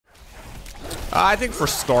I think for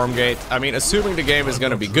Stormgate, I mean, assuming the game is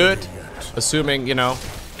gonna be good, assuming, you know,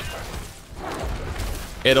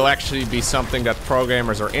 it'll actually be something that pro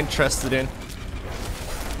gamers are interested in.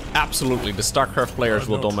 Absolutely, the StarCraft players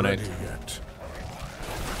will dominate.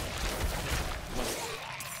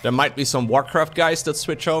 There might be some Warcraft guys that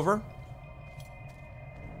switch over.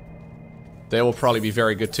 They will probably be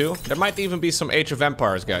very good too. There might even be some Age of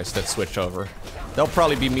Empires guys that switch over. They'll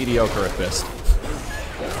probably be mediocre at best.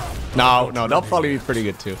 No, they'll probably be pretty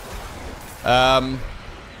good too. I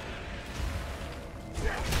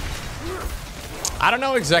don't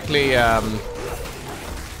know exactly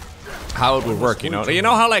how it would work, you know. You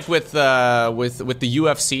know how like with the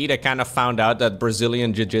UFC, they kind of found out that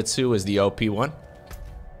Brazilian Jiu-Jitsu is the OP one.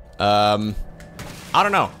 I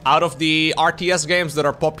don't know. Out of the RTS games that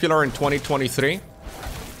are popular in 2023,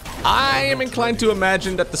 I am inclined to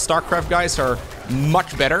imagine that the StarCraft guys are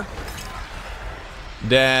much better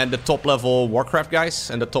than the top-level Warcraft guys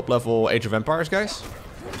and the top-level Age of Empires guys.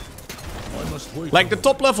 Like, the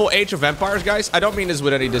top-level Age of Empires guys, I don't mean this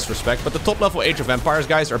with any disrespect, but the top-level Age of Empires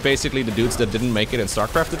guys are basically the dudes that didn't make it in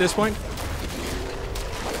StarCraft at this point.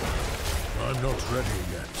 I'm not ready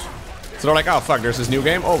yet. So they're like, oh fuck, there's this new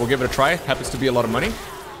game. Oh, we'll give it a try. Happens to be a lot of money.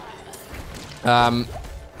 I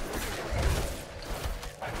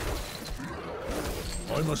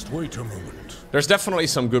must wait a moment. There's definitely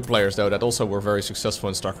some good players though that also were very successful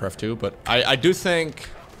in StarCraft 2, but I do think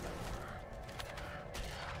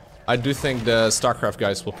the StarCraft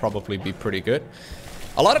guys will probably be pretty good.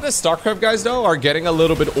 A lot of the StarCraft guys though are getting a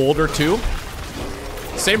little bit older too.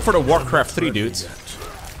 Same for the Warcraft 3 dudes.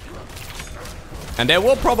 And they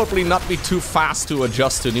will probably not be too fast to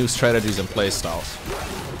adjust to new strategies and playstyles.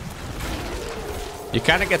 You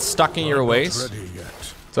kind of get stuck in your ways.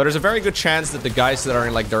 So there's a very good chance that the guys that are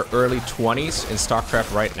in like their early 20s in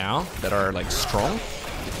StarCraft right now, that are like strong,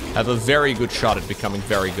 have a very good shot at becoming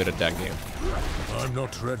very good at that game. I'm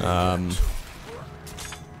not ready yet.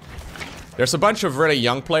 There's a bunch of really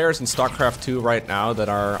young players in StarCraft 2 right now that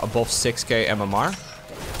are above 6k MMR.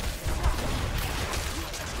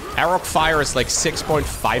 Arrow Fire is like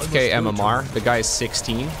 6.5k MMR. The guy is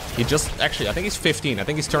 16. He just, actually, I think he's 15. I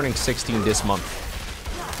think he's turning 16 this month.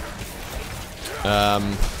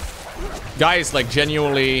 Guy is like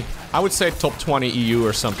genuinely, I would say top 20 EU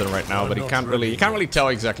or something right now, but you can't really tell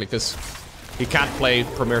exactly because he can't play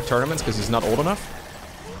premier tournaments because he's not old enough.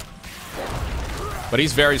 But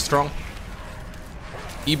he's very strong.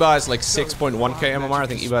 Eba is like 6.1k MMR. I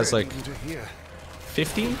think Eba is like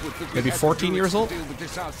 15, maybe 14 years old.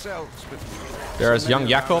 There's young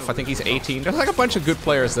Yakov, I think he's 18. There's like a bunch of good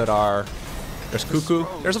players that are... There's Cuckoo.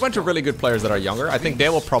 There's a bunch of really good players that are younger. I think they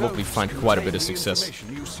will probably find quite a bit of success.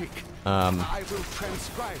 But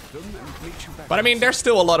I mean, there's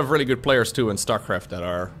still a lot of really good players too in StarCraft that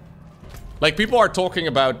are... Like, people are talking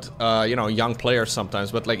about, you know, young players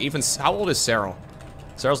sometimes, but like even... How old is Serral?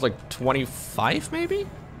 Serral's like 25 maybe?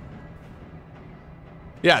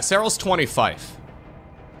 Yeah, Serral's 25.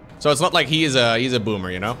 So it's not like he's a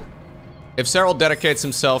boomer, you know? If Serral dedicates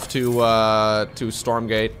himself to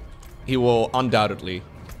Stormgate, he will undoubtedly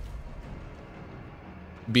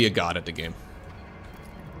be a god at the game.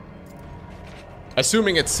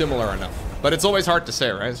 Assuming it's similar enough. But it's always hard to say,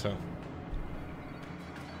 right? So.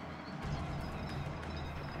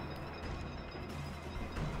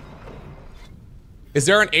 Is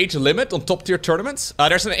there an age limit on top tier tournaments?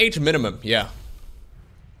 There's an age minimum, yeah.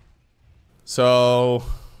 So...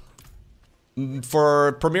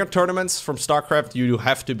 For premier tournaments from StarCraft, you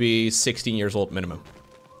have to be 16 years old minimum.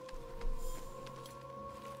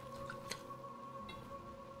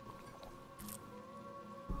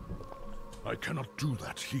 I cannot do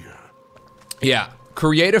that here. Yeah,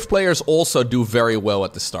 creative players also do very well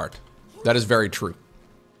at the start. That is very true.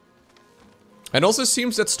 And also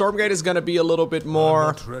seems that Stormgate is going to be a little bit more...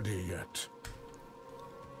 I'm not ready yet.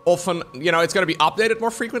 Often, you know, it's going to be updated more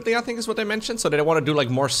frequently, I think is what they mentioned. So they want to do like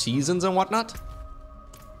more seasons and whatnot.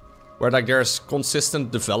 Where like there's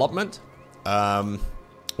consistent development.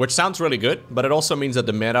 Which sounds really good, but it also means that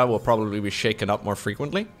the meta will probably be shaken up more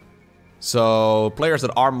frequently. So players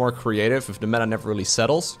that are more creative, if the meta never really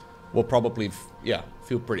settles, will probably, yeah,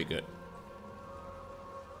 feel pretty good.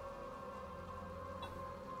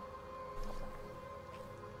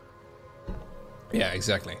 Yeah,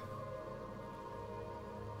 exactly.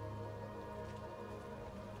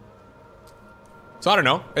 So I don't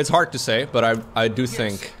know. It's hard to say, but I do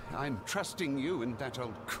think I'm trusting you and that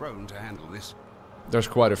old crone to handle this. There's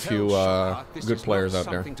quite a few good players out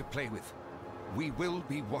there. Something to play with. We will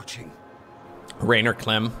be watching. Rainer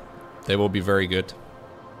Clem, they will be very good.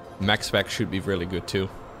 Max Spec should be really good too.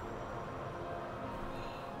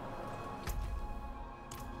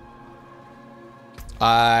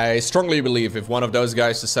 I strongly believe if one of those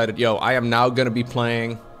guys decided, yo, I am now gonna be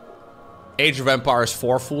playing Age of Empires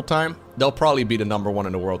 4 full-time, they'll probably be the #1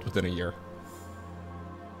 in the world within a year.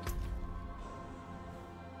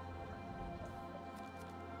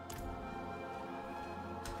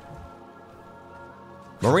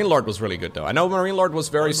 Marine Lord was really good though. I know Marine Lord was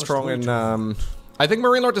very strong in, I think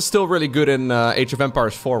Marine Lord is still really good in Age of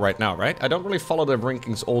Empires 4 right now, right? I don't really follow the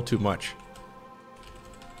rankings all too much.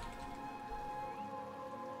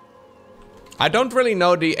 I don't really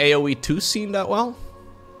know the AoE 2 scene that well.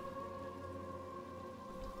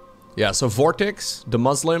 Yeah, so Vortex, the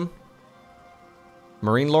Muslim,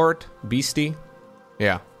 Marine Lord, Beastie,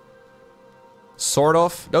 yeah. Sort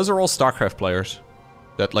of. Those are all StarCraft players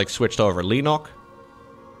that like switched over. Lenok.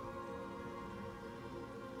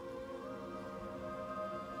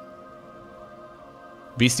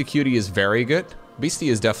 Beastie Cutie is very good. Beastie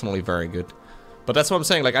is definitely very good. But that's what I'm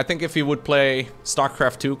saying, like, I think if he would play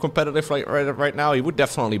StarCraft 2 competitive like right now, he would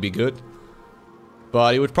definitely be good.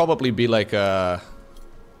 But he would probably be like a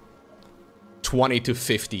 20 to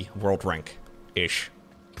 50 world rank-ish.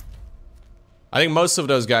 I think most of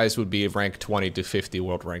those guys would be rank 20 to 50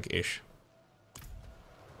 world rank-ish.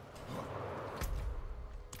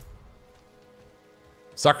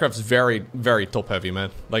 StarCraft's very, very top-heavy, man.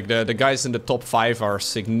 Like, the guys in the top 5 are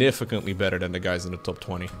significantly better than the guys in the top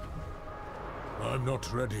 20. I'm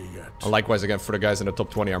not ready yet. And likewise, again, for the guys in the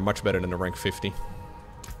top 20 are much better than the rank 50.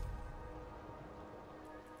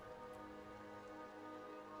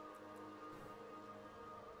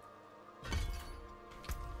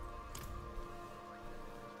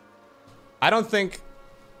 I don't think...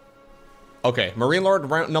 Okay, Marine Lord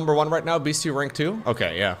 #1 right now, Beastie rank 2?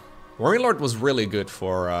 Okay, yeah. Marine Lord was really good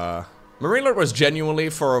for... Marine Lord was genuinely,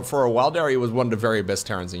 for a while there, he was one of the very best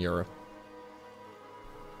Terrans in Europe.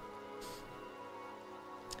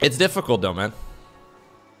 It's difficult though, man.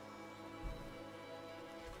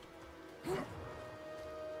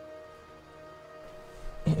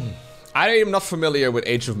 I am not familiar with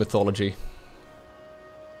Age of Mythology.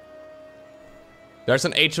 There's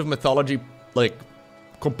an Age of Mythology, like,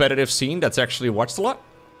 competitive scene that's actually watched a lot.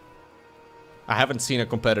 I haven't seen a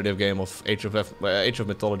competitive game of Age of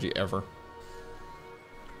Mythology ever.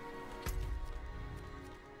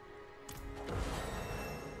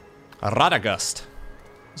 Radagast.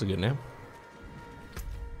 That's a good name.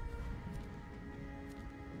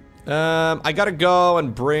 I gotta go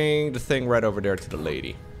and bring the thing right over there to the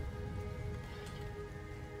lady.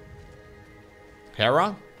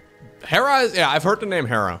 Hera? Hera is... Yeah, I've heard the name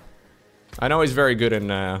Hera. I know he's very good in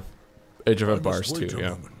Age of Empires too,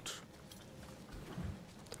 yeah.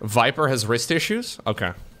 Viper has wrist issues?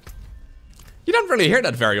 Okay. You don't really hear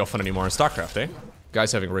that very often anymore in StarCraft, eh?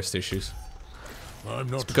 Guys having wrist issues.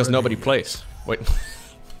 It's because nobody plays. Wait.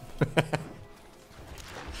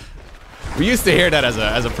 We used to hear that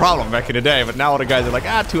as a problem back in the day, but now all the guys are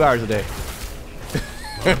like, 2 hours a day.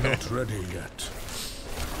 I'm not ready yet.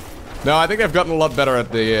 No, I think they've gotten a lot better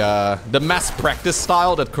at the mass practice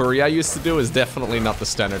style that Korea used to do is definitely not the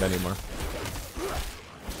standard anymore.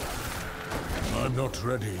 I'm not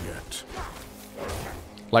ready yet.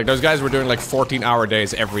 Like, those guys were doing like 14-hour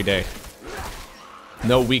days every day.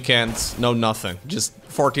 No weekends, no nothing. Just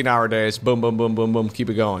 14-hour days, boom, boom, boom, boom, boom, keep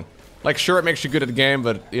it going. Like, sure, it makes you good at the game,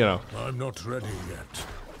 but, you know. I'm not ready yet.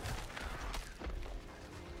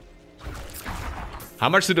 How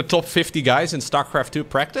much do the top 50 guys in StarCraft 2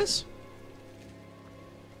 practice?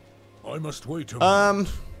 I must wait a moment.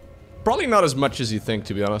 Probably not as much as you think,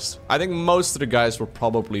 to be honest. I think most of the guys will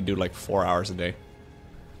probably do like 4 hours a day.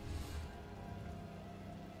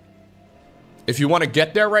 If you want to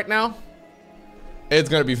get there right now, it's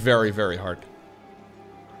gonna be very, very hard.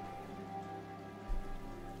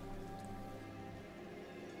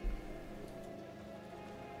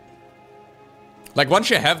 Like, once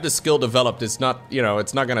you have the skill developed, it's not, you know,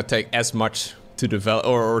 it's not gonna take as much to develop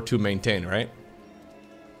or to maintain, right?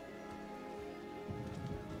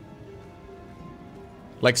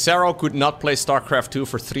 Like, Saro could not play StarCraft 2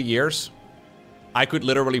 for 3 years. I could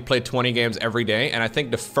literally play 20 games every day, and I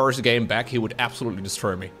think the first game back, he would absolutely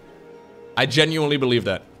destroy me. I genuinely believe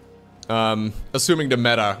that. Assuming the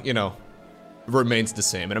meta, you know, remains the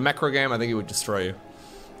same. In a macro game, I think he would destroy you.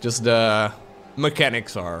 Just the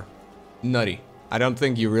mechanics are nutty. I don't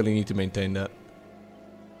think you really need to maintain that.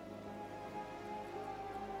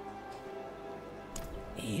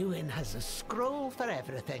 Ewan has a scroll for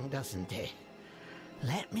everything, doesn't he?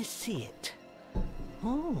 Let me see it.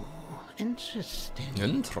 Oh, interesting.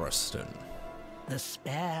 Interesting. The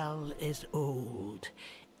spell is old,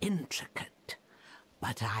 intricate,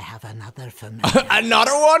 but I have another familiar.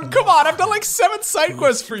 Another one? Come on, I've done like 7 side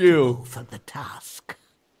quests for you. For the task.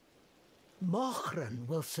 Mochran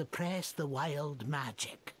will suppress the wild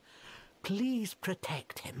magic. Please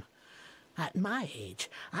protect him. At my age,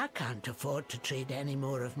 I can't afford to trade any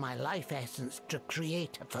more of my life essence to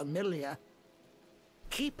create a familiar.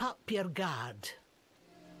 Keep up your guard.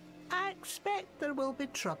 I expect there will be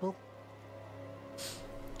trouble.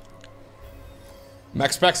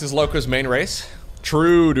 Max Specs is Lowko's main race.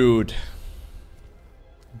 True, dude.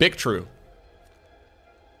 Big true.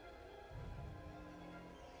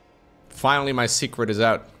 Finally, my secret is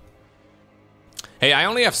out. Hey, I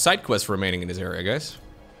only have side quests remaining in this area, guys.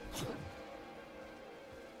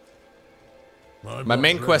 My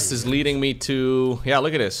main quest is leading me to... Yeah,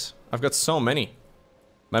 look at this. I've got so many.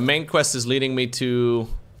 My main quest is leading me to...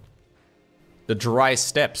 the Dry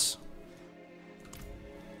Steppes.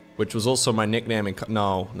 Which was also my nickname in...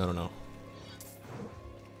 No.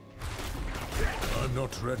 I'm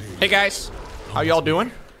not ready. Hey guys, how y'all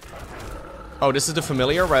doing? Oh, this is the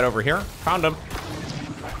familiar right over here. Found him.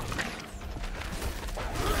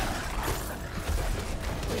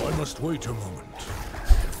 I must wait a moment.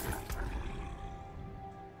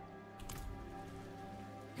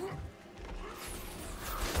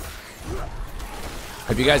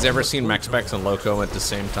 Have you guys ever seen Max Specs and Lowko at the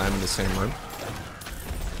same time in the same room?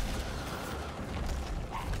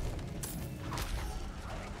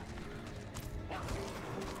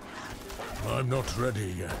 I'm not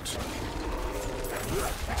ready yet.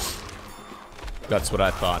 That's what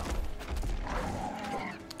I thought.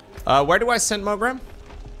 Where do I send Mogram?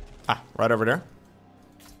 Ah, right over there.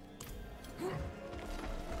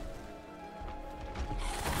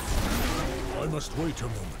 I must wait a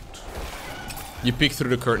moment. You peeked through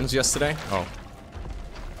the curtains yesterday? Oh.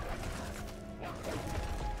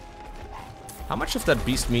 How much of that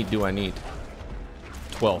beast meat do I need?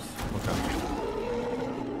 12. Okay.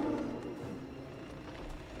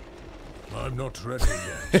 I'm not ready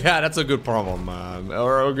yet. Yeah, that's a good problem.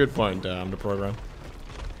 Or a good point, the program.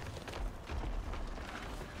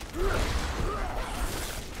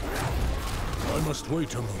 I must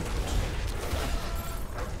wait a moment.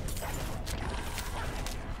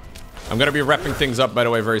 I'm gonna be wrapping things up, by the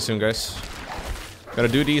way, very soon, guys. Gotta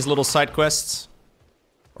do these little side quests.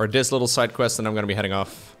 Or this little side quest, and I'm gonna be heading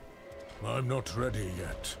off. I'm not ready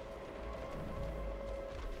yet.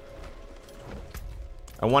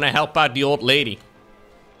 I want to help out the old lady.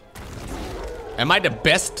 Am I the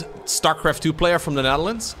best StarCraft 2 player from the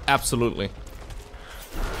Netherlands? Absolutely.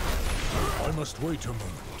 I must wait a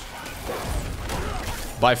moment.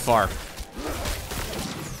 By far.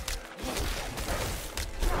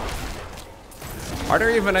 Are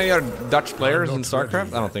there even any other Dutch players in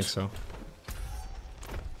StarCraft? I don't think so.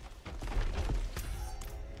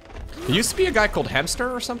 There used to be a guy called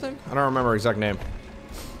Hamster or something? I don't remember his exact name.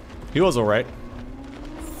 He was alright.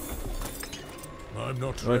 I'm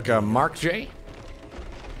not Like ready. Mark J?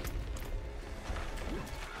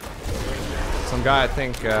 Some guy I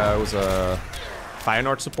think was a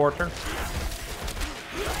Feyenoord supporter.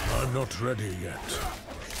 I'm not ready yet.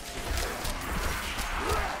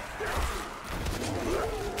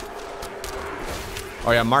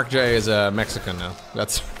 Oh yeah, Mark J is a Mexican now.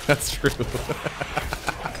 That's true.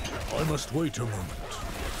 I must wait a moment.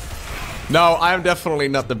 No, I am definitely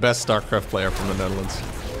not the best StarCraft player from the Netherlands.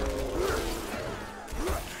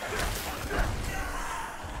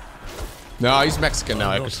 No, he's Mexican now,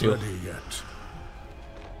 I can see it. Ready yet.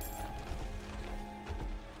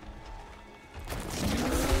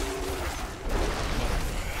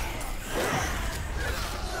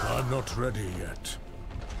 I'm not ready yet.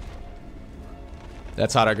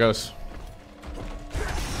 That's how that goes.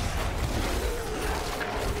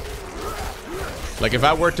 Like if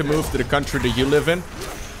I were to move to the country that you live in,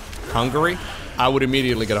 Hungary, I would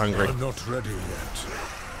immediately get hungry. I'm not ready yet.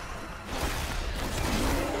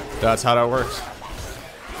 That's how that works.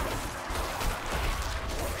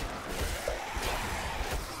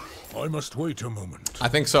 I must wait a moment. I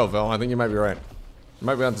think so, Vel. I think you might be right. You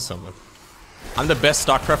might be onto something. I'm the best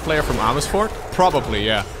StarCraft player from Amersfoort? Probably,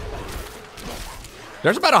 yeah.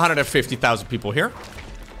 There's about 150,000 people here.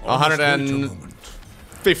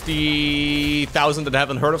 150,000 that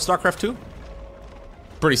haven't heard of StarCraft 2.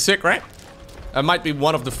 Pretty sick, right? I might be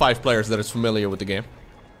one of the 5 players that is familiar with the game.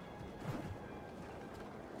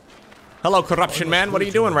 Hello, Corruption Man. What are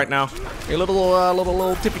you doing right now? You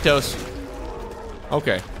little tippy toes.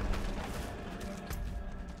 Okay.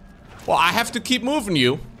 Well, I have to keep moving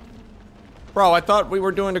you. Bro, I thought we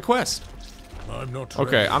were doing the quest. I'm not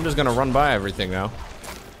Okay, ready. I'm just gonna run by everything now.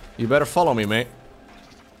 You better follow me, mate.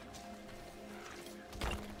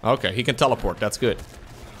 Okay, he can teleport. That's good.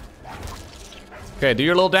 Okay, do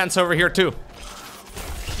your little dance over here, too.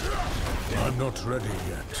 I'm not ready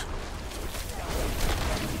yet.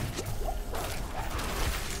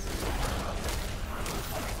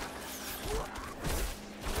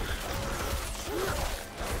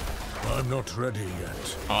 I'm not ready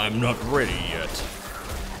yet. I'm not ready yet.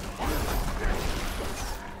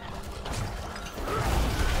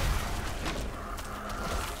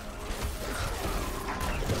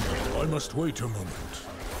 I must wait a moment.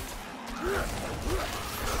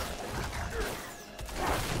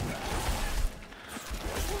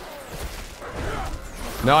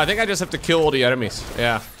 No, I think I just have to kill all the enemies.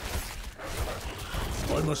 Yeah.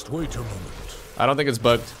 I must wait a moment. I don't think it's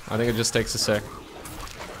bugged. I think it just takes a sec.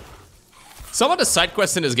 Some of the side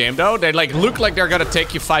quests in this game, though, they like look like they're gonna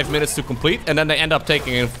take you 5 minutes to complete, and then they end up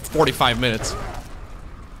taking 45 minutes.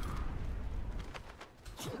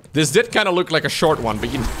 This did kind of look like a short one, but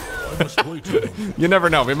I must wait a moment. you never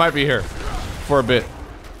know. We might be here for a bit.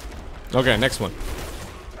 Okay, next one.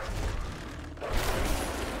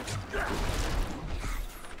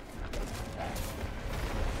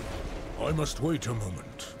 I must wait a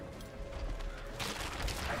moment.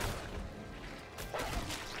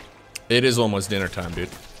 It is almost dinner time, dude.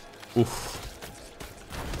 Oof.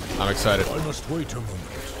 I'm excited. I must wait a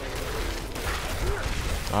moment.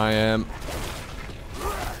 I am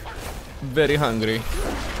very hungry.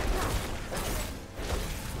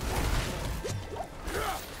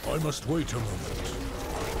 I must wait a moment.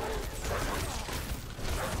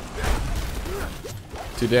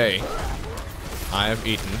 Today, I have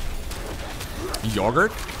eaten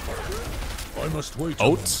yogurt, I must wait a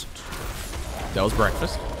oats. That was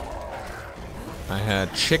breakfast. I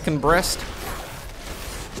had chicken breast,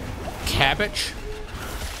 cabbage,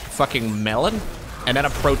 fucking melon, and then a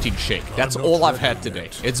protein shake. That's all I've had today.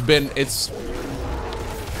 It's been a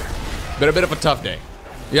bit of a tough day.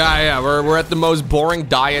 Yeah, we're at the most boring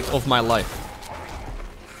diet of my life.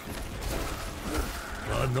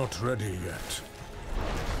 I'm not ready yet.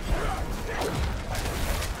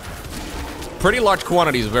 Pretty large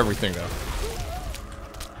quantities of everything, though.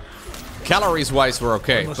 Calories-wise, we're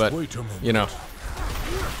okay, but, you know,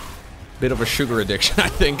 bit of a sugar addiction, I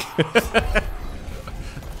think.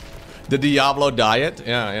 The Diablo diet?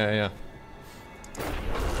 Yeah.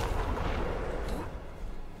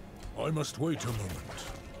 I must wait a moment.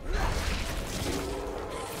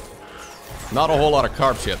 Not a whole lot of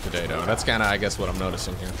carbs yet today, though. That's kind of, I guess, what I'm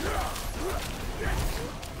noticing here.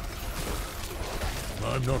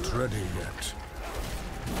 I'm not ready yet.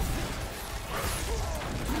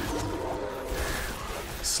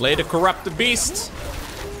 Slay the corrupted beast.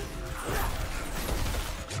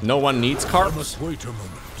 No one needs I carbs. must wait a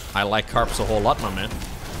moment. I like carbs a whole lot, my man.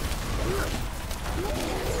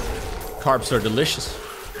 Carbs are delicious.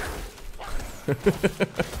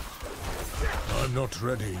 I'm not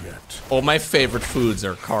ready yet. All my favorite foods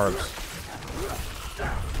are carbs.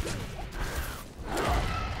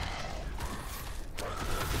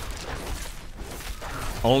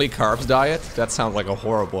 Only carbs diet? That sounds like a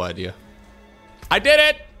horrible idea. I did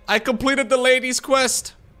it! I completed the ladies'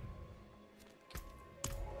 quest!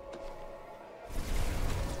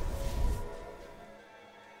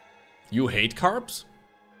 You hate carbs?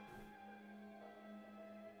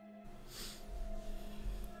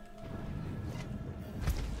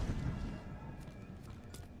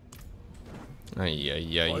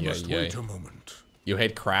 I must wait a moment. You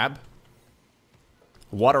hate crab?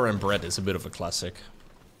 Water and bread is a bit of a classic.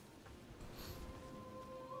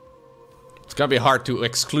 It's gonna be hard to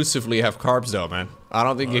exclusively have carbs though, man. I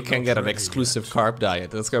don't think you can get an exclusive carb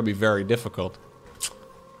diet. That's gonna be very difficult.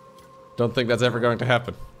 Don't think that's ever going to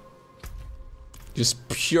happen. Just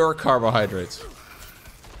pure carbohydrates.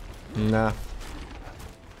 Nah.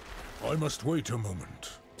 I must wait a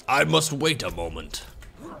moment. I must wait a moment.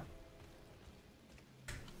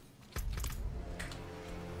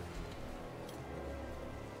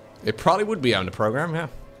 It probably would be on the program, yeah.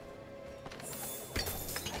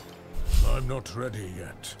 I'm not ready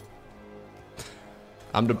yet.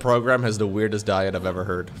 I'm the program has the weirdest diet I've ever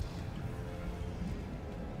heard.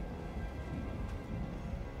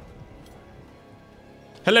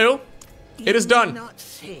 Hello? It is done. You may not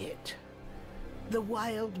say it. The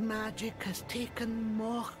wild magic has taken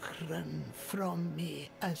Mokran from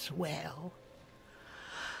me as well.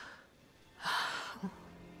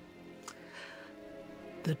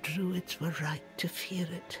 The druids were right to fear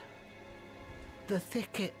it. The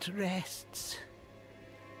thicket rests.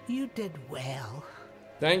 You did well.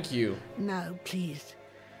 Thank you. Now, please,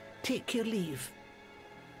 take your leave.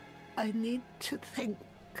 I need to think.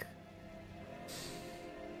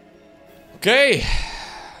 Okay.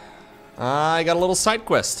 I got a little side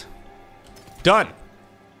quest. Done.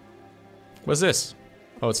 What's this?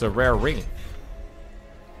 Oh, it's a rare ring.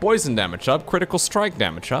 Poison damage up, critical strike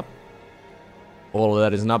damage up. All of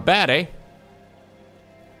that is not bad, eh?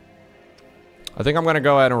 I think I'm gonna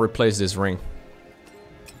go ahead and replace this ring.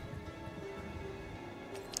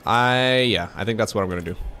 Yeah, I think that's what I'm gonna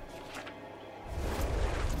do.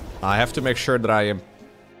 I have to make sure that I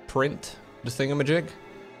imprint the thingamajig.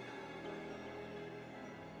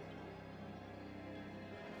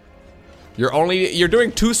 You're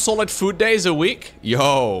doing 2 solid food days a week?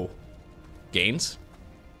 Yo. Gains.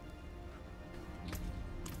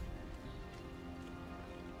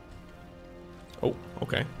 Oh,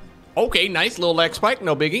 okay. Okay, nice little leg spike,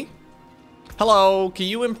 no biggie. Hello, can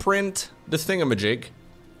you imprint the thingamajig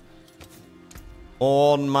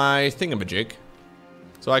on my thingamajig?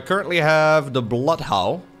 So I currently have the blood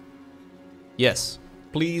howl. Yes,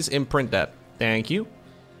 please imprint that. Thank you.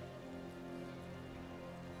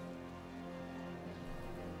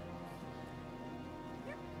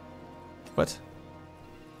 What?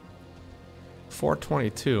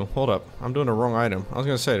 422. Hold up. I'm doing the wrong item. I was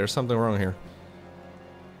gonna say, there's something wrong here.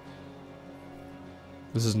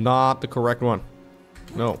 This is not the correct one.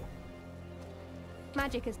 No.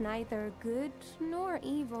 Magic is neither good nor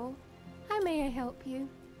evil. How may I help you?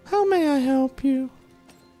 How may I help you?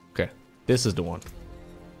 Okay, this is the one.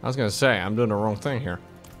 I was gonna say, I'm doing the wrong thing here.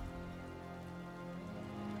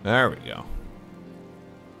 There we go.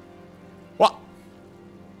 What?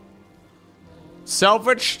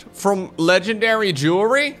 Salvaged from legendary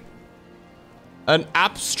jewelry? An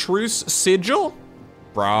abstruse sigil?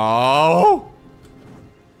 Bro!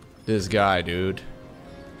 This guy, dude.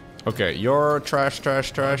 Okay, you're trash,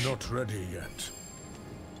 trash, trash. I'm not ready yet.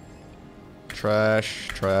 Trash,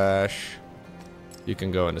 trash. You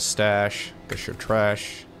can go in the stash, because you're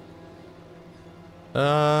trash.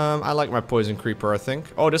 I like my poison creeper, I think.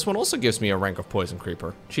 Oh, this one also gives me a rank of poison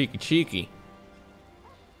creeper. Cheeky, cheeky.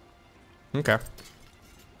 Okay.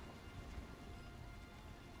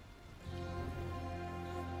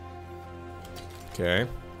 Okay.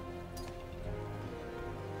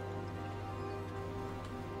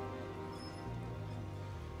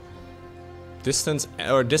 Distant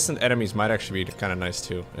enemies might actually be kind of nice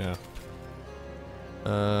too. Yeah.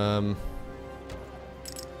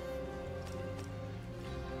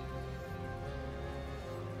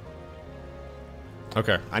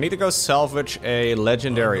 Okay, I need to go salvage a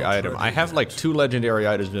legendary item. I have like 2 legendary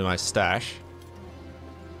items in my stash.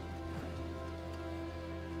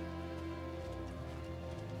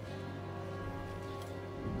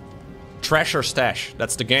 Trash or stash?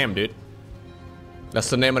 That's the game, dude.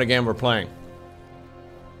 That's the name of the game we're playing.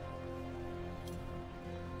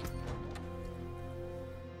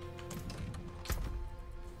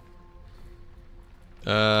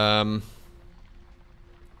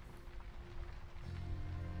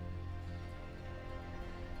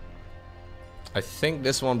 I think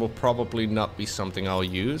this one will probably not be something I'll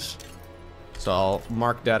use. So I'll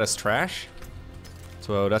mark that as trash.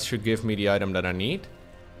 So that should give me the item that I need.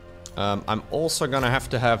 I'm also gonna have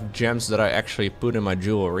to have gems that I actually put in my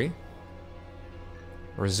jewelry.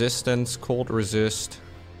 Resistance, cold resist,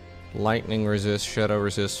 lightning resist, shadow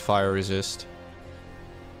resist, fire resist.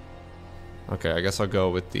 Okay, I guess I'll go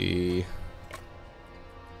with the...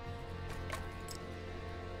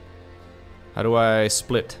 How do I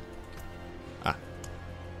split? Ah,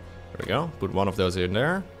 there we go. Put one of those in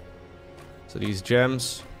there. So these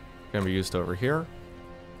gems can be used over here.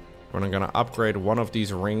 When I'm gonna upgrade one of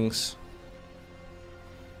these rings.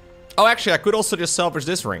 Oh, actually, I could also just salvage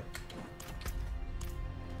this ring.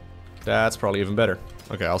 That's probably even better.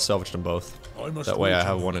 Okay, I'll salvage them both. That way I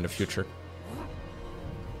have one in the future.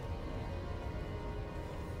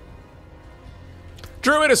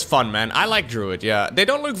 Druid is fun, man. I like Druid, yeah. They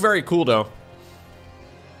don't look very cool, though.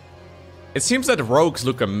 It seems that rogues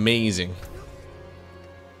look amazing.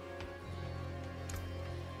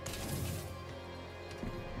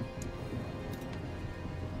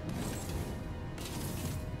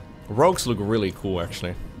 Rogues look really cool,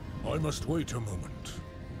 actually. I must wait a moment.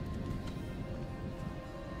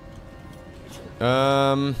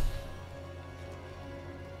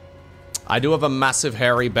 I do have a massive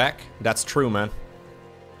hairy back. That's true, man.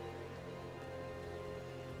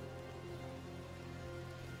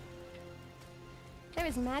 There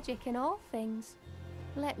is magic in all things.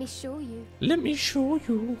 Let me show you. Let me show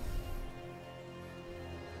you.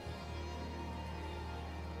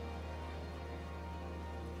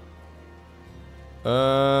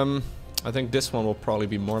 I think this one will probably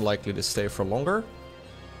be more likely to stay for longer.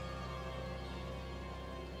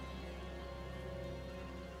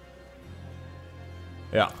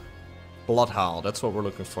 Yeah. Blood howl, that's what we're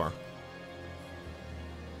looking for.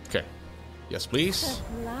 Okay. Yes, please.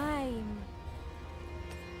 Sublime.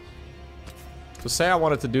 So say I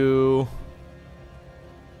wanted to do...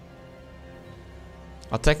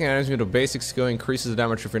 Attacking enemies with a basic skill increases the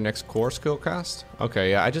damage of your next core skill cast.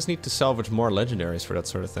 Okay, yeah, I just need to salvage more legendaries for that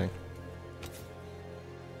sort of thing.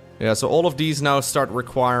 Yeah, so all of these now start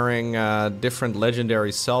requiring different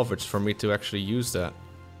legendary salvage for me to actually use that.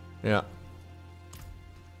 Yeah.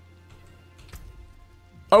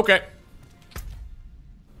 Okay.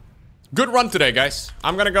 Good run today, guys.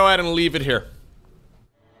 I'm gonna go ahead and leave it here.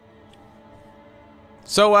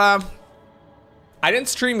 So, I didn't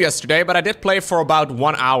stream yesterday, but I did play for about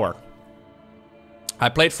 1 hour. I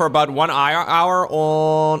played for about 1 hour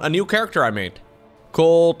on a new character I made.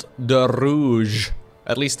 Called the Rouge.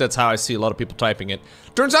 At least that's how I see a lot of people typing it.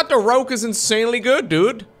 Turns out the Rogue is insanely good,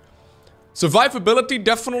 dude. Survivability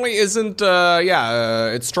definitely isn't,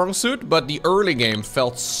 its strong suit, but the early game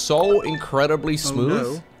felt so incredibly smooth.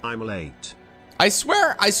 Oh no, I'm late. I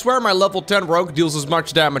swear my level 10 Rogue deals as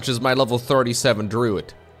much damage as my level 37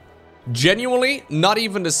 Druid. Genuinely, not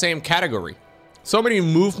even the same category. So many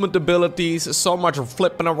movement abilities, so much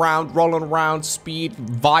flipping around, rolling around, speed,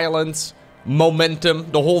 violence, momentum,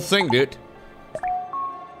 the whole thing, dude.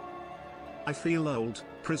 I feel old.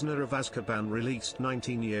 Prisoner of Azkaban released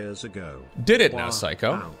 19 years ago. Did it Wow. now,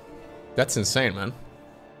 Psycho? Wow. That's insane, man.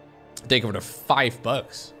 Take over to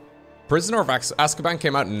 $5. Prisoner of Azkaban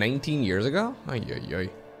came out 19 years ago? Ay, ay, ay.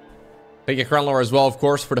 Thank you, Kranlor, as well, of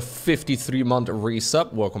course, for the 53-month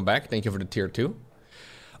resub. Welcome back. Thank you for the tier 2.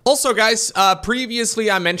 Also, guys,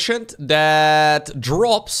 previously I mentioned that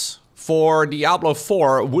drops for Diablo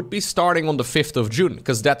 4 would be starting on the 5th of June,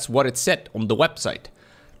 because that's what it said on the website.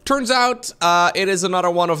 Turns out, it is another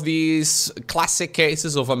one of these classic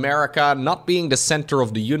cases of America not being the center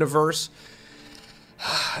of the universe.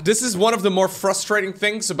 This is one of the more frustrating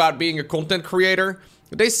things about being a content creator.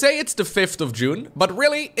 They say it's the 5th of June, but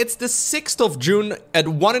really, it's the 6th of June at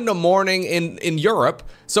 1 in the morning in Europe.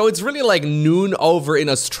 So it's really like noon over in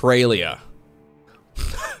Australia.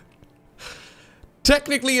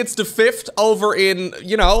 Technically, it's the 5th over in,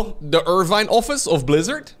 you know, the Irvine office of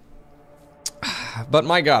Blizzard. But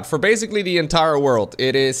my god, for basically the entire world,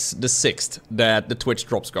 it is the 6th that the Twitch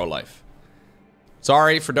drops go live.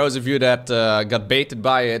 Sorry for those of you that got baited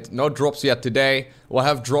by it. No drops yet today. We'll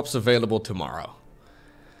have drops available tomorrow.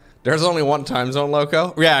 There's only one time zone,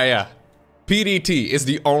 Lowko? Yeah. PDT is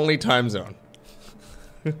the only time zone.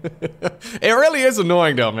 It really is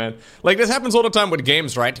annoying though, man. Like, this happens all the time with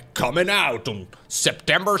games, right? Coming out on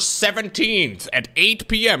September 17th at 8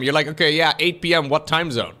 p.m. You're like, okay, yeah, 8 p.m. What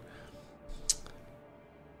time zone?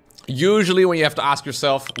 Usually when you have to ask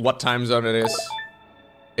yourself what time zone it is,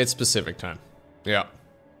 it's Pacific time. Yeah.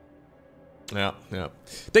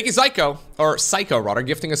 Thank you, Psycho, or Psycho rather,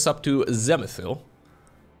 gifting us up to Zemethil.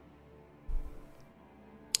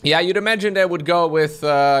 Yeah, you'd imagine they would go with,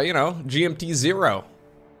 you know, GMT 0.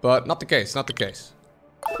 But not the case, not the case.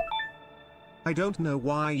 I don't know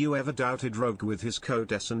why you ever doubted Rogue with his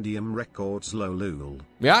code S&DM records, lolul.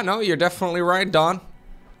 Yeah, no, you're definitely right, Don.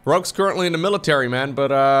 Rogue's currently in the military, man,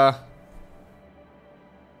 but,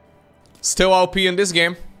 still OP in this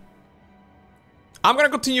game. I'm gonna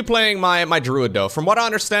continue playing my Druid, though. From what I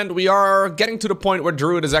understand, we are getting to the point where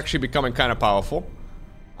Druid is actually becoming kind of powerful.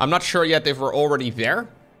 I'm not sure yet if we're already there.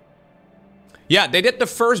 Yeah, they did the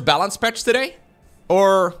first balance patch today.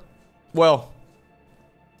 Or, well,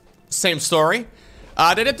 same story.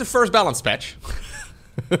 They did the first balance patch.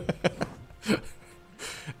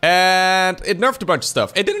 And it nerfed a bunch of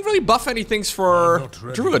stuff. It didn't really buff any things for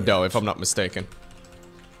Druid, though, if I'm not mistaken.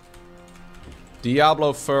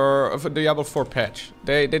 Diablo 4 patch.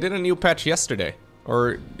 They did a new patch yesterday.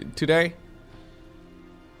 Or today.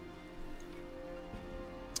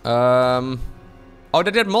 Oh,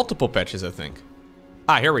 they did multiple patches, I think.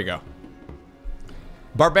 Ah, here we go.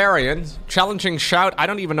 Barbarian, challenging shout. I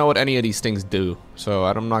don't even know what any of these things do, so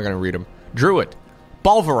I'm not gonna read them. Druid,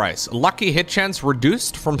 pulverize. Lucky hit chance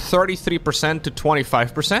reduced from 33% to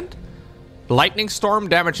 25%. Lightning storm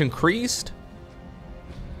damage increased.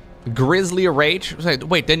 Grizzly rage.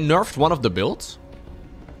 Wait, they nerfed one of the builds?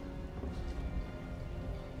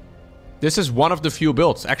 This is one of the few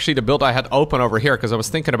builds. Actually, the build I had open over here because I was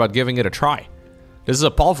thinking about giving it a try. This is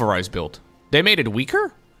a pulverized build. They made it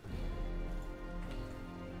weaker?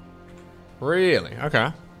 Really?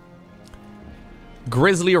 Okay.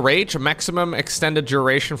 Grizzly Rage, maximum extended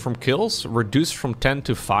duration from kills, reduced from 10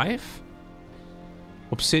 to 5.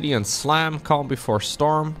 Obsidian Slam, Calm Before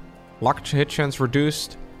Storm. Lock hit chance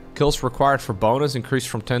reduced. Kills required for bonus increased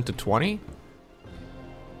from 10 to 20.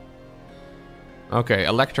 Okay,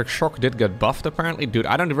 Electric Shock did get buffed apparently. Dude,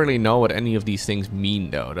 I don't really know what any of these things mean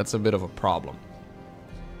though. That's a bit of a problem.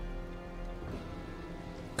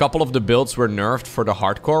 Couple of the builds were nerfed for the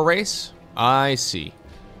hardcore race. I see.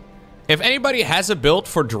 If anybody has a build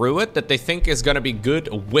for Druid that they think is going to be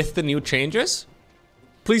good with the new changes,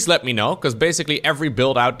 please let me know, because basically every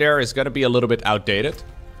build out there is going to be a little bit outdated.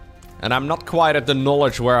 And I'm not quite at the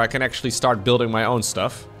knowledge where I can actually start building my own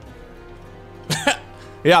stuff.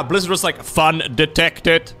 Yeah, Blizzard was like, fun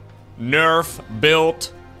detected, nerf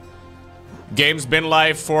built, game's been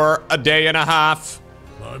live for a day and a half,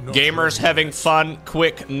 gamers having fun,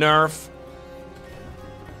 quick nerf.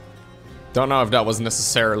 Don't know if that was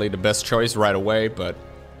necessarily the best choice right away, but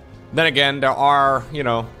then again, there are, you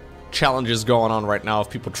know, challenges going on right now of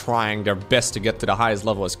people trying their best to get to the highest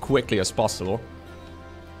level as quickly as possible.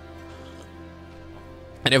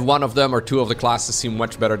 And if one of them or two of the classes seem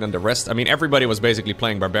much better than the rest, I mean, everybody was basically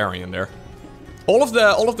playing Barbarian there. All of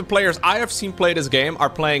the players I have seen play this game are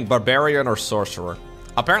playing Barbarian or Sorcerer.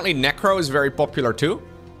 Apparently Necro is very popular too.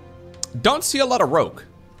 Don't see a lot of Rogue.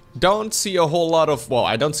 Don't see a whole lot of, well,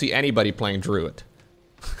 I don't see anybody playing Druid.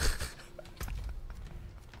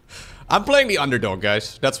 I'm playing the underdog,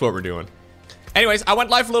 guys. That's what we're doing. Anyways, I went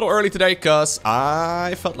live a little early today because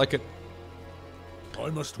I felt like it.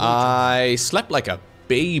 I slept like a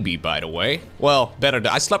baby, by the way. Well, better,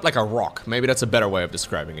 I slept like a rock. Maybe that's a better way of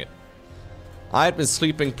describing it. I had been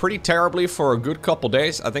sleeping pretty terribly for a good couple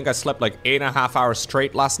days. I think I slept like 8.5 hours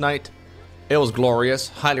straight last night. It was glorious.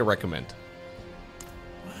 Highly recommend.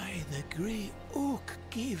 Why, the grey oak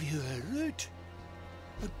gave you a root.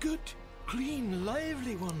 A good, clean,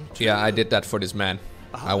 lively one, too. Yeah, I did that for this man.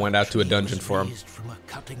 I went out to a dungeon for him. From a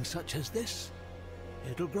cutting such as this,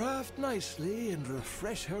 it'll graft nicely and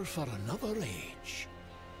refresh her for another age.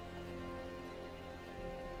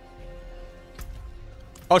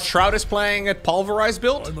 Oh, Shroud is playing a Pulverized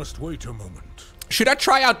build? I must wait a moment. Should I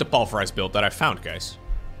try out the Pulverized build that I found, guys?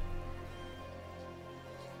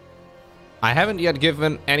 I haven't yet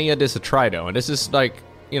given any of this a try, though. And this is like,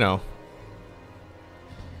 you know...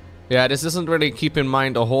 yeah, this doesn't really keep in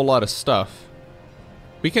mind a whole lot of stuff.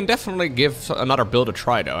 We can definitely give another build a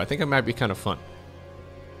try, though. I think it might be kind of fun.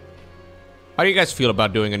 How do you guys feel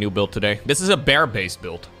about doing a new build today? This is a bear-based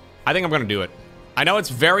build. I think I'm gonna do it. I know it's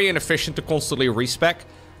very inefficient to constantly respec,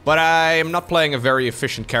 but I am not playing a very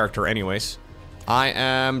efficient character anyways. I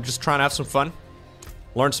am just trying to have some fun.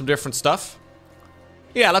 Learn some different stuff.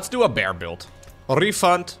 Yeah, let's do a bear build. A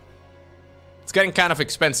refund. It's getting kind of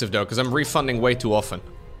expensive though, because I'm refunding way too often.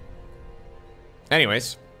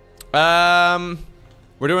 Anyways.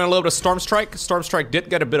 We're doing a little bit of Storm Strike. Storm Strike did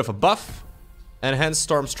get a bit of a buff. Enhanced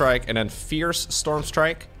Storm Strike and then Fierce Storm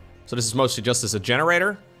Strike. So this is mostly just as a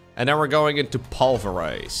generator. And then we're going into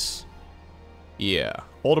Pulverize. Yeah.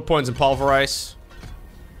 All the points in Pulverize.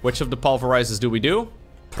 Which of the Pulverizes do we do?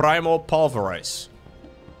 Primal Pulverize.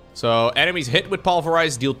 So enemies hit with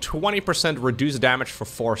Pulverize deal 20% reduced damage for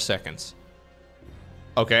 4 seconds.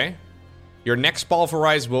 Okay. Your next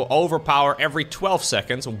Pulverize will overpower every 12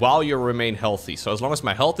 seconds while you remain healthy. So as long as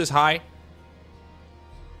my health is high,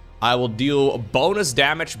 I will deal bonus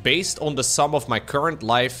damage based on the sum of my current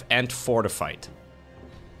life and fortified.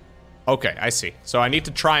 Okay, I see. So I need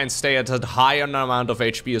to try and stay at as high an amount of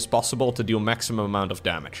HP as possible to deal maximum amount of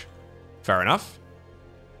damage. Fair enough.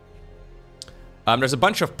 There's a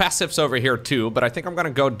bunch of passives over here too, but I think I'm gonna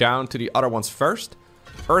go down to the other ones first.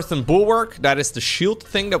 Earthen Bulwark, that is the shield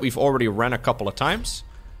thing that we've already ran a couple of times.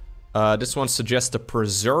 This one suggests a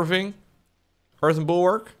preserving Earthen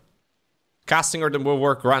Bulwark. Casting Earthen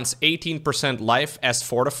Bulwark grants 18% life as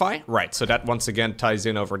Fortify. Right, so that once again ties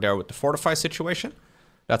in over there with the Fortify situation.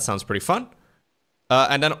 That sounds pretty fun.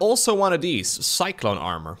 And then also one of these, Cyclone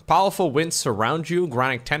Armor. Powerful winds surround you,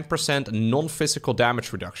 granting 10% non-physical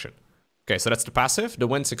damage reduction. Okay, so that's the passive. The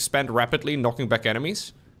winds expand rapidly, knocking back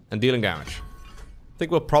enemies and dealing damage. I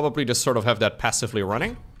think we'll probably just sort of have that passively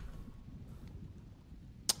running.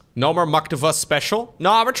 No more Makhtavas special.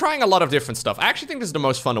 No, we're trying a lot of different stuff. I actually think this is the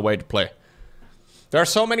most fun way to play. There are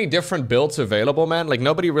so many different builds available, man. Like,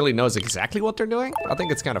 nobody really knows exactly what they're doing. I think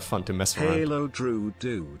it's kind of fun to mess around. Halo Drew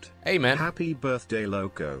dude. Hey, man. Happy birthday,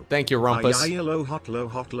 Lowko. Thank you, Rumpus. Low, hot, low,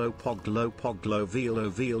 pog, low,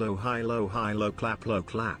 velo, high, low, clap, low,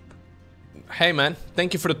 clap. Hey, man.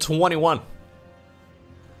 Thank you for the 21.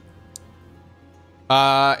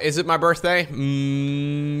 Is it my birthday?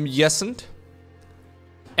 Yesn't.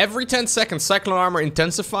 Every 10 seconds, Cyclone Armor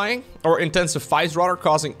intensifying, or intensifies rather,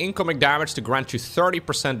 causing incoming damage to grant you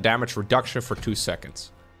 30% damage reduction for 2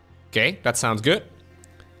 seconds. Okay, that sounds good.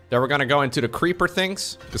 Then we're gonna go into the Creeper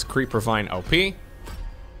things, because Creeper Vine OP.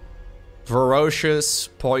 Ferocious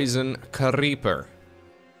Poison Creeper.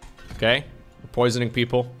 Okay, we're poisoning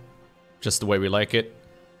people, just the way we like it.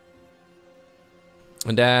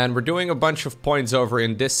 And then we're doing a bunch of points over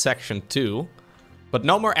in this section too. But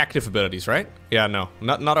no more active abilities, right? Yeah, no.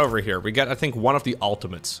 Not over here. We get, I think, one of the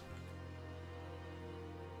ultimates.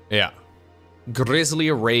 Yeah. Grizzly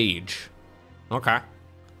Rage. Okay.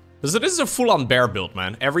 This is a full-on bear build,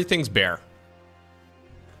 man. Everything's bear.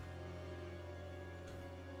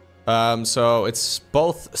 So it's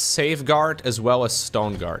both Safeguard as well as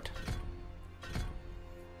Stone Guard.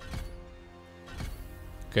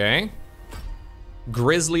 Okay.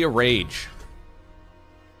 Grizzly Rage.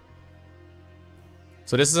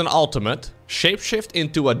 So this is an ultimate. Shapeshift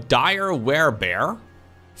into a dire werebear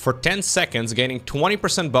for 10 seconds, gaining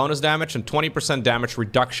 20% bonus damage and 20% damage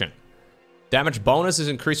reduction. Damage bonus is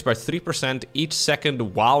increased by 3% each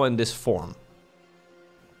second while in this form.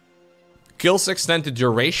 Kills extend the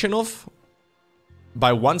duration of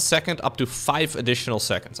by 1 second up to 5 additional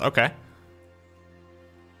seconds. Okay.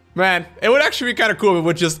 Man, it would actually be kind of cool if it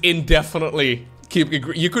would just indefinitely keep...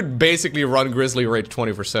 You could basically run Grizzly Rage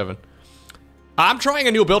 24/7. I'm trying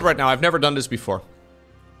a new build right now. I've never done this before.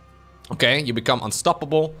 Okay, you become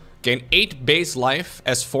unstoppable. Gain 8 base life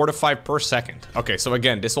as fortified per second. Okay, so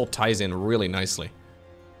again, this all ties in really nicely.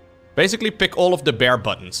 Basically, pick all of the bear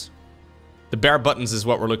buttons. The bear buttons is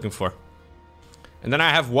what we're looking for. And then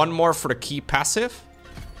I have one more for the key passive.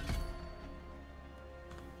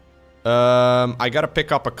 I gotta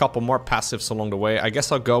pick up a couple more passives along the way. I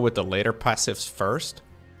guess I'll go with the later passives first.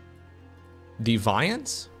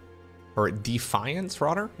 Defiance? Or Defiance,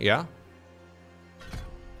 rather? Yeah.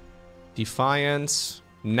 Defiance.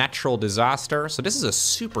 Natural Disaster. So this is a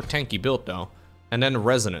super tanky build, though. And then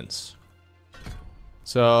Resonance.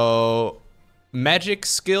 So... Magic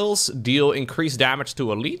skills deal increased damage to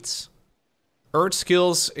elites. Earth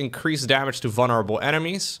skills increase damage to vulnerable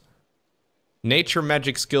enemies. Nature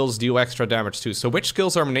magic skills deal extra damage too. So which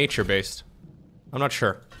skills are nature based? I'm not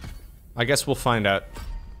sure. I guess we'll find out.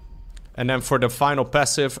 And then for the final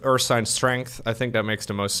passive, Earth Sign Strength, I think that makes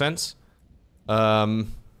the most sense. Which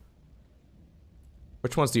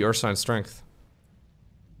one's the Earth Sign Strength?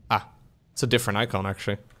 Ah, it's a different icon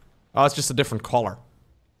actually. Oh, it's just a different color.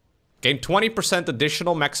 Gain 20%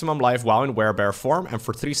 additional maximum life while in werebear form and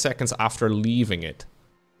for 3 seconds after leaving it.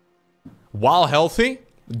 While healthy,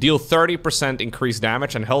 deal 30% increased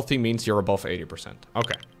damage, and healthy means you're above 80%.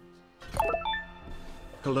 Okay.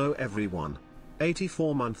 Hello everyone.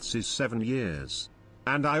 84 months is 7 years.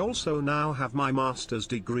 And I also now have my master's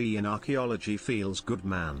degree in archaeology. Feels good,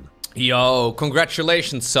 man. Yo,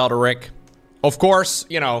 congratulations, Selderic. Of course,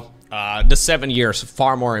 you know, the 7 years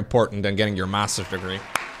far more important than getting your master's degree.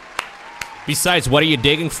 Besides, what are you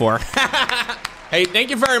digging for? Hey, thank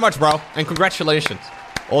you very much, bro. And congratulations.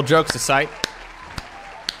 All jokes aside.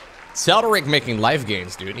 Selderic making life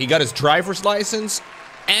gains, dude. He got his driver's license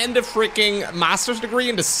and a freaking master's degree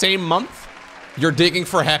in the same month. You're digging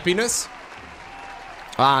for happiness?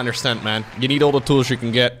 I understand, man. You need all the tools you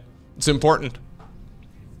can get. It's important.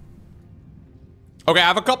 Okay, I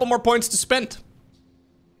have a couple more points to spend.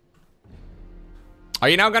 Are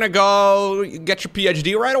you now gonna go get your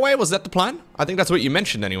PhD right away? Was that the plan? I think that's what you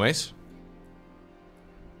mentioned anyways.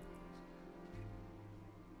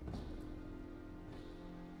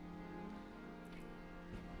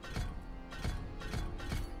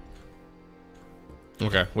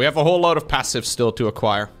 Okay, we have a whole load of passives still to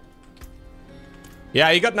acquire.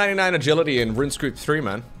 Yeah, he got 99 agility in RuneScape 3,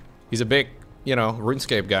 man. He's a big, you know,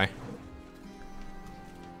 RuneScape guy.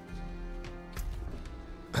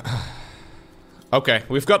 Okay,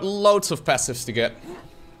 we've got loads of passives to get.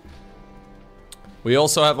 We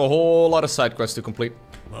also have a whole lot of side quests to complete.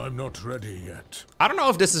 I'm not ready yet. I don't know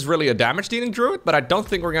if this is really a damage dealing druid, but I don't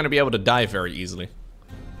think we're gonna be able to die very easily.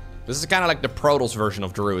 This is kind of like the Protoss version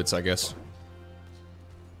of druids, I guess.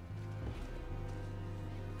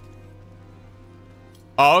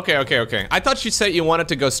 Oh, okay. I thought you said you wanted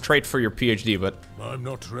to go straight for your PhD, but... I'm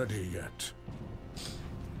not ready yet.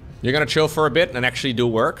 You're gonna chill for a bit and actually do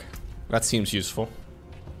work? That seems useful.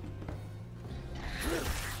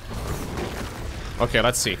 Okay,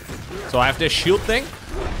 let's see. So I have this shield thing.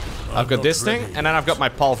 I've got this thing, and then I've got my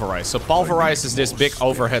pulverize. So pulverize is this big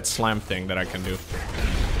overhead slam thing that I can do.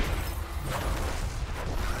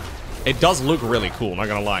 It does look really cool, not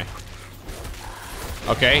gonna lie.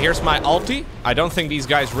 Okay, here's my ulti. I don't think these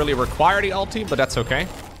guys really require the ulti, but that's okay.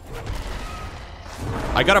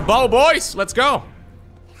 I got a bow, boys! Let's go!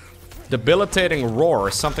 Debilitating Roar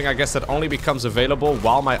is something I guess that only becomes available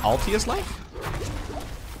while my ulti is live?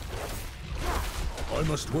 I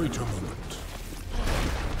must wait a moment.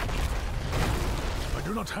 I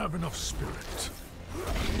do not have enough spirit.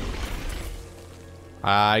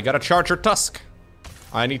 I got a Charger Tusk.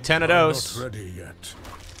 I need 10 of those. I'm not ready yet.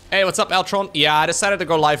 Hey, what's up, Eltron? Yeah, I decided to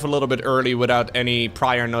go live a little bit early without any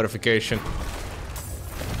prior notification.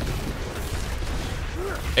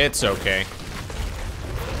 It's okay.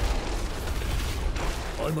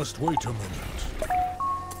 I must wait a moment.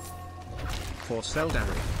 For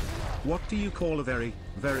Seldaric. What do you call a very,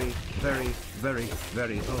 very, very, very,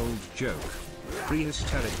 very old joke?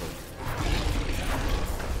 Prehistorical.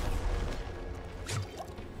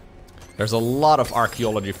 There's a lot of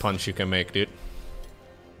archaeology puns you can make, dude.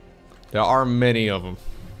 There are many of them.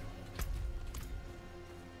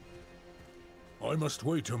 I must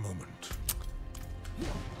wait a moment.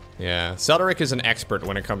 Yeah, Seldaric is an expert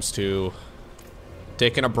when it comes to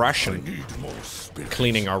taking a brush and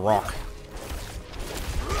cleaning a rock.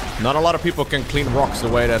 Not a lot of people can clean rocks the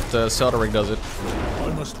way that Seldaric does it.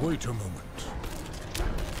 I must wait a moment.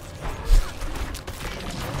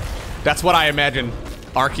 That's what I imagine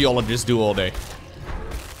archaeologists do all day.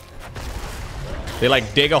 They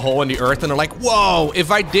like dig a hole in the earth and they're like, whoa,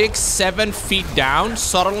 if I dig 7 feet down,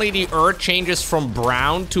 suddenly the earth changes from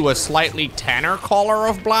brown to a slightly tanner color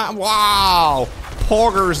of black. Wow,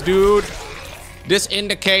 poggers, dude. This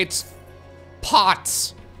indicates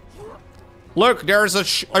pots. Look, there's a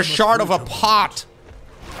shard of a pot.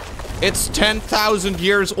 It's 10,000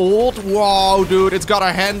 years old. Whoa, dude, it's got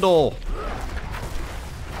a handle.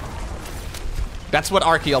 That's what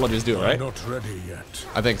archaeologists do, right? I'm not ready yet.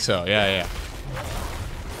 I think so, yeah.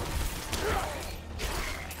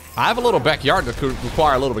 I have a little backyard that could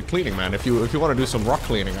require a little bit cleaning, man. If you want to do some rock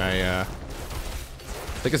cleaning, I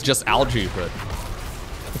think it's just algae, but...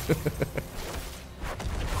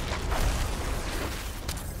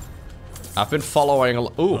 I've been following a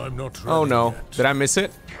ooh. I'm not ready oh no. yet. Did I miss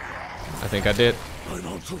it? I think I did. I'm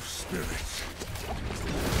out of spirit.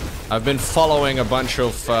 I've been following a bunch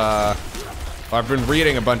of I've been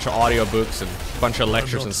reading a bunch of audiobooks and a bunch of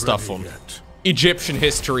lectures and stuff on Egyptian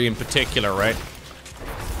history in particular, right?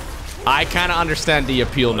 I kind of understand the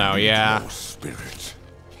appeal now, yeah.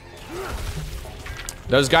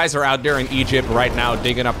 Those guys are out there in Egypt right now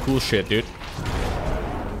digging up cool shit, dude.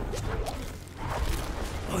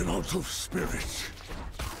 I'm out of spirit.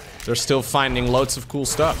 They're still finding loads of cool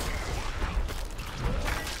stuff.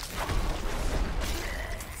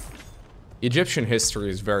 Egyptian history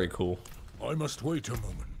is very cool. I must wait a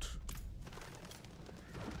moment.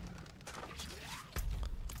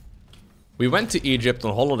 We went to Egypt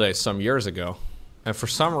on holiday some years ago, and for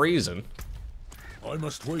some reason, I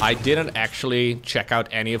must wait. I didn't actually check out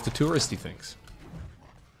any of the touristy things.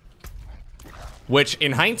 Which,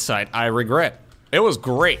 in hindsight, I regret. It was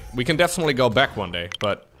great. We can definitely go back one day,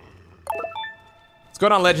 but... Let's go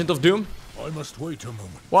on Legend of Doom. I must wait a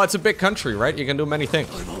moment. Well, it's a big country, right? You can do many things.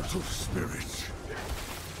 I'm out of spirit.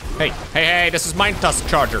 Hey, this is Mind Tusk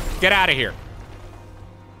Charger. Get out of here.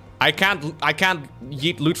 I can't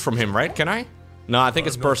yeet loot from him, right? Can I? No, I think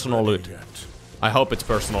it's personal loot. Yet. I hope it's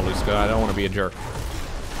personal loot, because I don't want to be a jerk.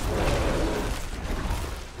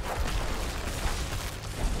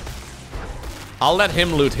 I'll let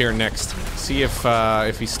him loot here next. See if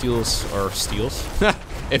he steals,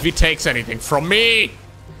 if he takes anything from me.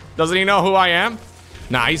 Doesn't he know who I am?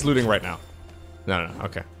 Nah, he's looting right now. No,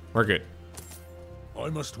 okay. We're good. I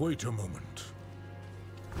must wait a moment.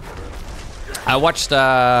 I watched,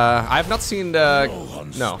 I've not seen the...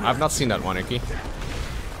 No, I've not seen that one, Icky.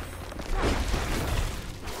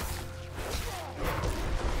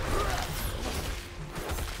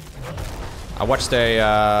 I watched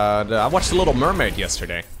The Little Mermaid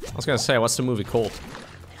yesterday. I was gonna say, what's the movie called?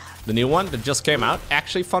 The new one that just came out?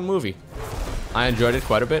 Actually, fun movie. I enjoyed it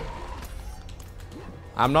quite a bit.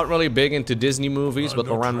 I'm not really big into Disney movies, but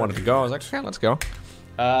Loran wanted to go. I was like, yeah, let's go.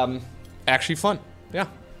 Actually fun, yeah.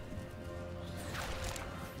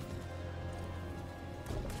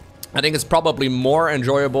 I think it's probably more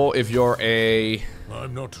enjoyable if you're a...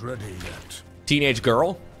 I'm not ready yet. Teenage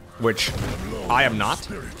girl, which I am not.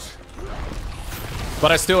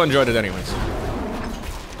 But I still enjoyed it anyways.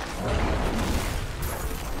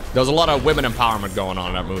 There's a lot of women empowerment going on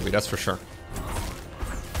in that movie, that's for sure.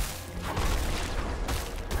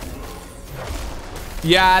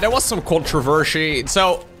 Yeah, there was some controversy.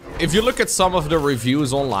 So, if you look at some of the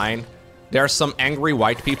reviews online, there are some angry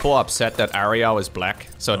white people upset that Ariel is black.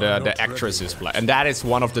 So the actress is black. And that is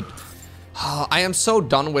one of the... Oh, I am so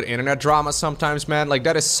done with internet drama sometimes, man. Like,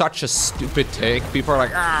 that is such a stupid take. People are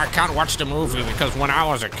like, I can't watch the movie because when I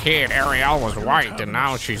was a kid, Ariel was white and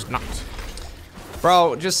now she's not.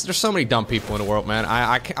 Bro, just, there's so many dumb people in the world, man.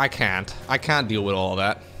 I can't deal with all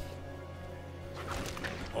that.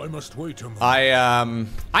 I must wait a moment.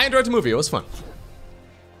 I enjoyed the movie. It was fun.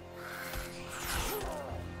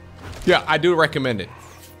 Yeah, I do recommend it.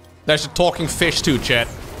 There's a talking fish too, chat.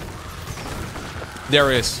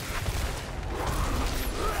 There is.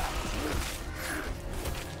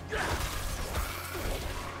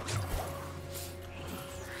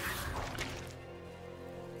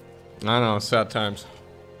 I know, sad times.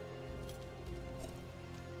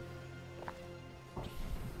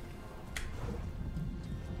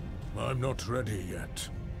 I'm not ready yet.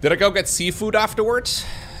 Did I go get seafood afterwards?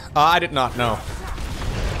 I did not know.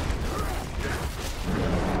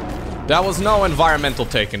 That was no environmental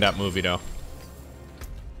take in that movie, though.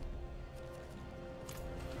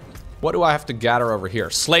 What do I have to gather over here?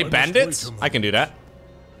 Slay bandits? I can do that.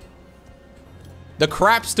 The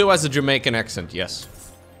crab still has a Jamaican accent, yes.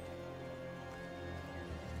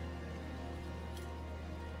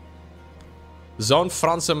 Zo'n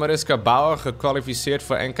Franse Mariska Bauer gekwalificeerd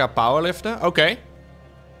voor NK powerliften? Okay.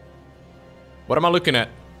 What am I looking at?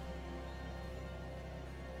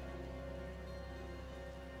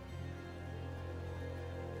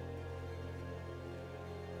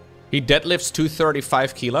 He deadlifts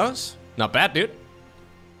 235 kilos? Not bad, dude.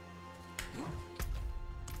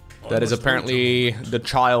 That is apparently the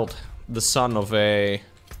child, the son of a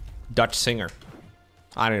Dutch singer.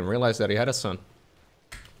 I didn't realize that he had a son.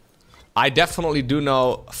 I definitely do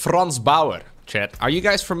know Frans Bauer, chat. Are you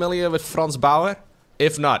guys familiar with Frans Bauer?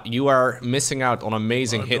 If not, you are missing out on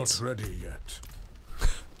amazing hits. I'm not ready yet.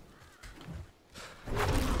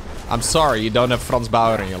 I'm sorry you don't have Frans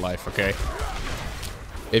Bauer in your life, okay?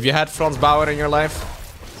 If you had Frans Bauer in your life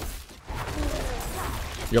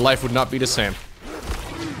would not be the same.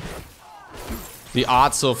 The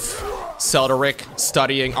odds of Selderic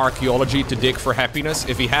studying archaeology to dig for happiness,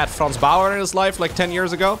 if he had Frans Bauer in his life like 10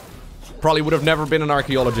 years ago, probably would have never been an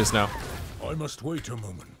archaeologist now. I must wait a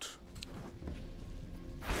moment.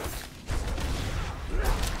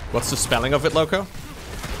 What's the spelling of it, Lowko?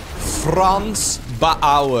 Frans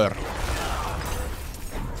Bauer.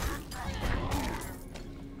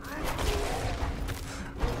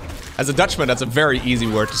 As a Dutchman, that's a very easy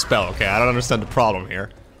word to spell, okay? I don't understand the problem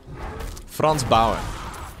here. Frans Bauer.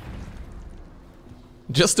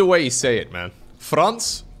 Just the way you say it, man.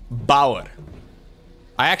 Frans Bauer.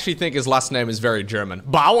 I actually think his last name is very German.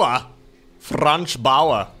 Bauer! Franz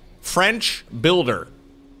Bauer. French builder.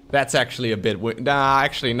 That's actually a bit weird. Nah,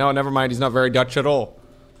 actually, no, never mind. He's not very Dutch at all.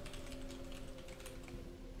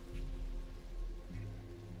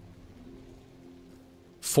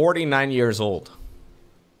 "49 years old.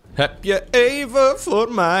 Heb je even voor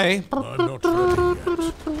mij?" I'm not ready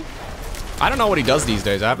yet. I don't know what he does these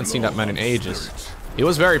days. I haven't seen that man in ages. He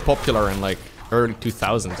was very popular in like early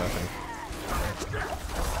 2000s, I think.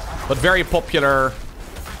 But very popular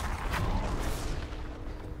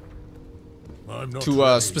to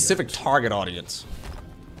a specific target audience.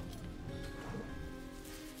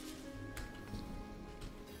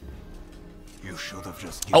 You should have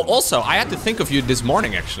just Oh, also, I had to think of you this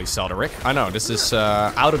morning, actually, Selderic. I know, this is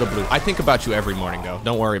out of the blue. I think about you every morning, though.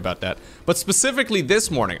 Don't worry about that. But specifically this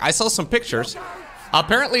morning, I saw some pictures.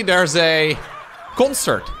 Apparently, there's a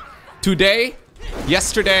concert today,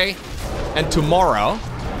 yesterday, and tomorrow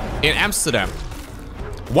in Amsterdam.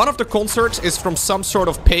 One of the concerts is from some sort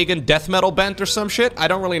of pagan death metal band or some shit. I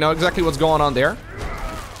don't really know exactly what's going on there.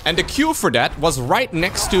 And the queue for that was right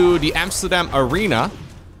next to the Amsterdam Arena,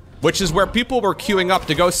 which is where people were queuing up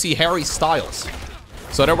to go see Harry Styles.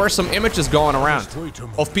 So there were some images going around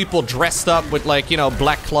of people dressed up with, like, you know,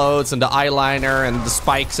 black clothes and the eyeliner and the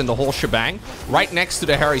spikes and the whole shebang right next to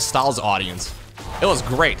the Harry Styles audience. It was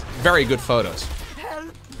great. Very good photos.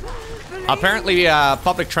 Apparently,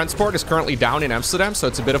 public transport is currently down in Amsterdam, so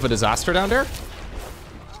it's a bit of a disaster down there.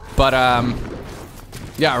 But,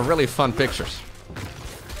 yeah, really fun pictures.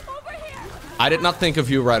 I did not think of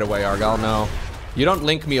you right away, Argal, no. You don't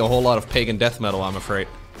link me a whole lot of pagan death metal, I'm afraid.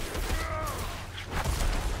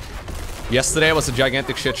 Yesterday was a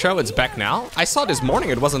gigantic shit show. It's back now. I saw this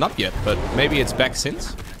morning it wasn't up yet, but maybe it's back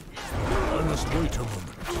since. I must wait a moment.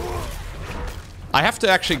 I have to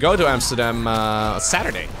actually go to Amsterdam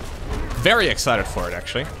Saturday. Very excited for it,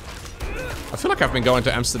 actually. I feel like I've been going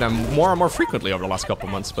to Amsterdam more and more frequently over the last couple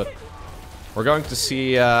months, but we're going to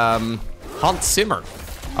see Hans Zimmer.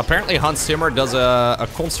 Apparently Hans Zimmer does a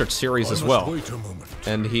concert series as well.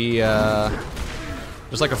 And he,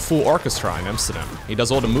 there's like a full orchestra in Amsterdam. He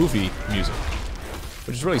does all the movie music,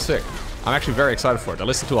 which is really sick. I'm actually very excited for it. I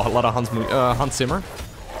listen to a lot of Hans Zimmer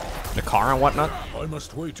in the car and whatnot. I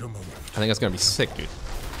must wait a moment. I think it's gonna be sick, dude.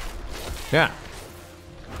 Yeah.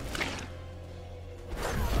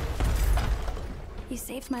 You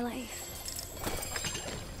saved my life.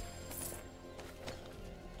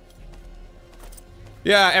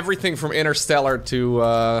 Yeah, everything from Interstellar to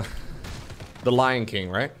The Lion King,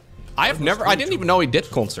 right? I didn't even know he did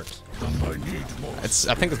concerts.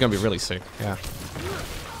 I think it's gonna be really sick, yeah.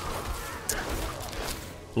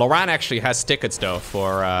 Lauren actually has tickets though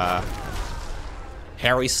for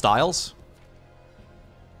Harry Styles.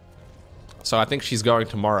 so I think she's going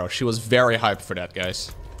tomorrow. She was very hyped for that,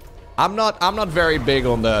 guys. I'm not very big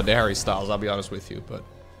on the Harry Styles, I'll be honest with you, but...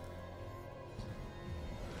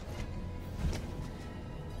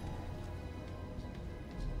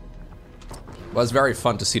 It was very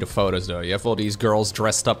fun to see the photos, though. You have all these girls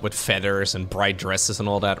dressed up with feathers and bright dresses and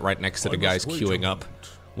all that right next to the guys queuing up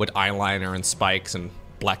with eyeliner and spikes and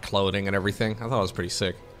black clothing and everything. I thought it was pretty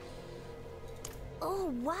sick.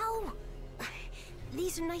 Oh, wow.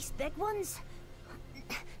 These are nice big ones.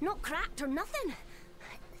 Not cracked or nothing.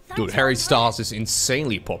 Dude, Harry Styles is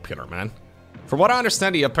insanely popular, man. From what I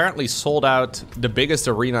understand, he apparently sold out the biggest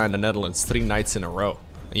arena in the Netherlands 3 nights in a row.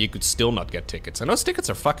 And you could still not get tickets. And those tickets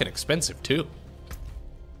are fucking expensive, too.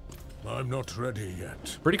 I'm not ready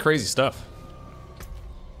yet. Pretty crazy stuff.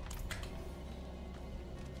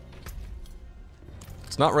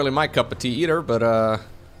 It's not really my cup of tea either, but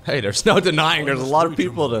hey, there's no denying there's a lot of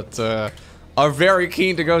people that are very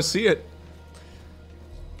keen to go see it.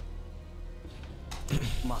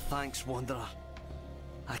 My thanks, Wanderer.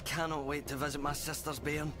 I cannot wait to visit my sister's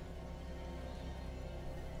bairn.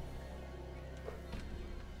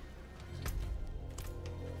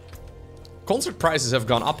 Concert prices have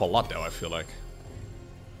gone up a lot, though, I feel like.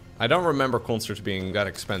 I don't remember concerts being that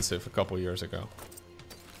expensive a couple years ago.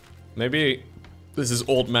 Maybe this is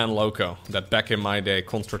old man Lowko, that back in my day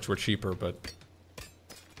concerts were cheaper, but...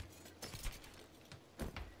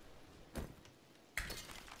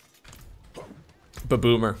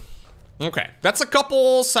 Baboomer. Okay, that's a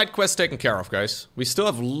couple side quests taken care of, guys. We still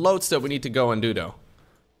have loads that we need to go and do, though.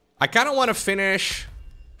 I kind of want to finish...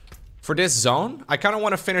 For this zone, I kind of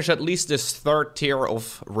want to finish at least this 3rd tier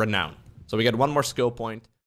of Renown. So we get 1 more skill point.